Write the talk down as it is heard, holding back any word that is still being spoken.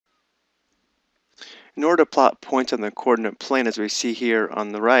In order to plot points on the coordinate plane as we see here on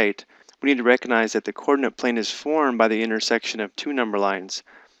the right, we need to recognize that the coordinate plane is formed by the intersection of two number lines,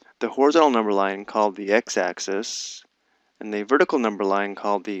 the horizontal number line called the x-axis and the vertical number line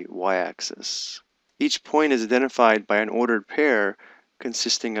called the y-axis. Each point is identified by an ordered pair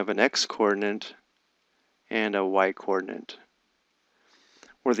consisting of an x-coordinate and a y-coordinate,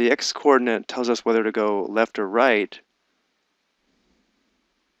 where the x-coordinate tells us whether to go left or right,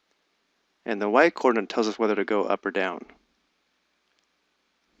 and the y-coordinate tells us whether to go up or down.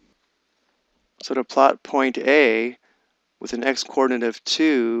 So to plot point A with an x-coordinate of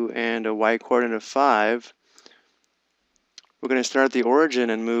 2 and a y-coordinate of 5, we're going to start at the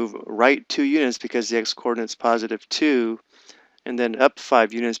origin and move right 2 units because the x-coordinate is positive 2, and then up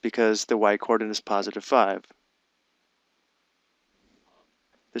 5 units because the y-coordinate is positive 5.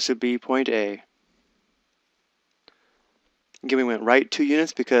 This would be point A. Again, we went right 2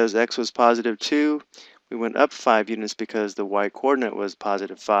 units because x was positive 2. We went up 5 units because the y-coordinate was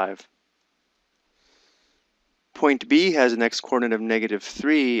positive 5. Point B has an x-coordinate of negative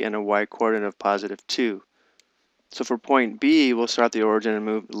 3 and a y-coordinate of positive 2. So for point B, we'll start the origin and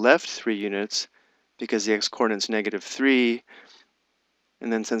move left 3 units because the x-coordinate is negative 3.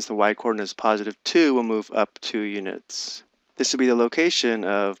 And then since the y-coordinate is positive 2, we'll move up 2 units. This will be the location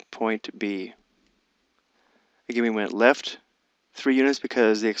of point B. Again, we went left 3 units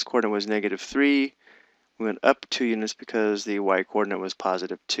because the x-coordinate was negative 3. We went up 2 units because the y-coordinate was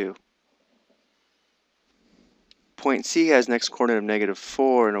positive 2. Point C has an x-coordinate of negative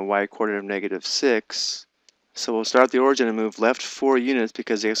 4 and a y-coordinate of negative 6. So we'll start the origin and move left 4 units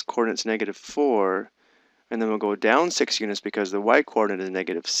because the x-coordinate is negative 4. And then we'll go down 6 units because the y-coordinate is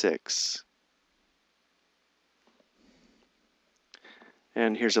negative 6.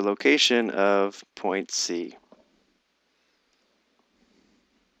 And here's a location of point C.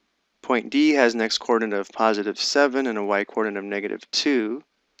 Point D has an x-coordinate of positive 7 and a y-coordinate of negative 2.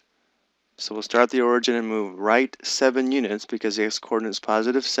 So we'll start the origin and move right 7 units because the x-coordinate is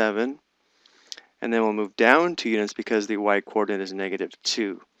positive 7. And then we'll move down 2 units because the y-coordinate is negative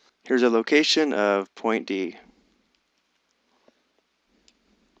 2. Here's a location of point D.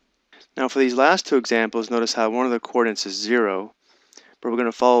 Now for these last two examples, notice how one of the coordinates is 0, but we're going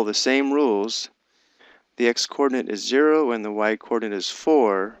to follow the same rules. The x-coordinate is 0 and the y-coordinate is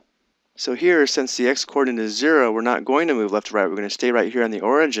 4. So here, since the x-coordinate is 0, we're not going to move left to right. We're going to stay right here on the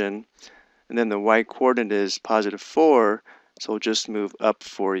origin. And then the y-coordinate is positive 4, so we'll just move up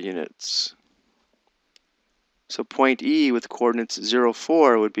 4 units. So point E with coordinates 0,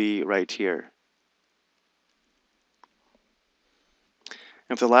 4 would be right here.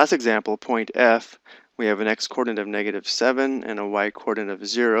 And for the last example, point F, we have an x-coordinate of negative 7 and a y-coordinate of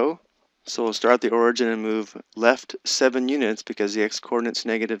 0. So we'll start the origin and move left 7 units because the x-coordinate is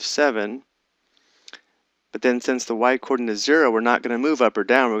negative 7. But then since the y-coordinate is 0, we're not going to move up or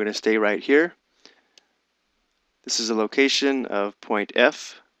down. We're going to stay right here. This is the location of point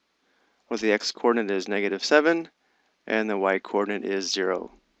F, where the x-coordinate is negative 7 and the y-coordinate is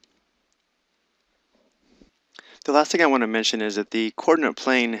 0. The last thing I want to mention is that the coordinate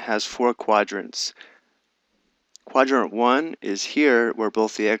plane has 4 quadrants. Quadrant 1 is here, where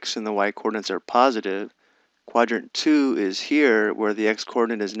both the x and the y coordinates are positive. Quadrant 2 is here, where the x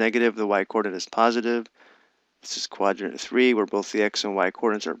coordinate is negative, the y coordinate is positive. This is quadrant 3, where both the x and y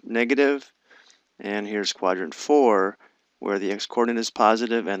coordinates are negative. And here's quadrant 4, where the x coordinate is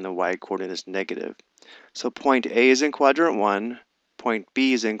positive and the y coordinate is negative. So point A is in quadrant 1, point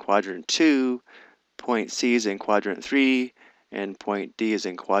B is in quadrant 2, point C is in quadrant 3, and point D is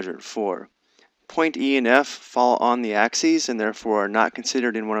in quadrant 4. Point E and F fall on the axes and therefore are not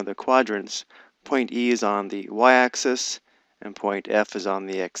considered in one of the quadrants. Point E is on the y-axis and point F is on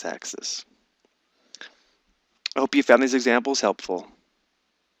the x-axis. I hope you found these examples helpful.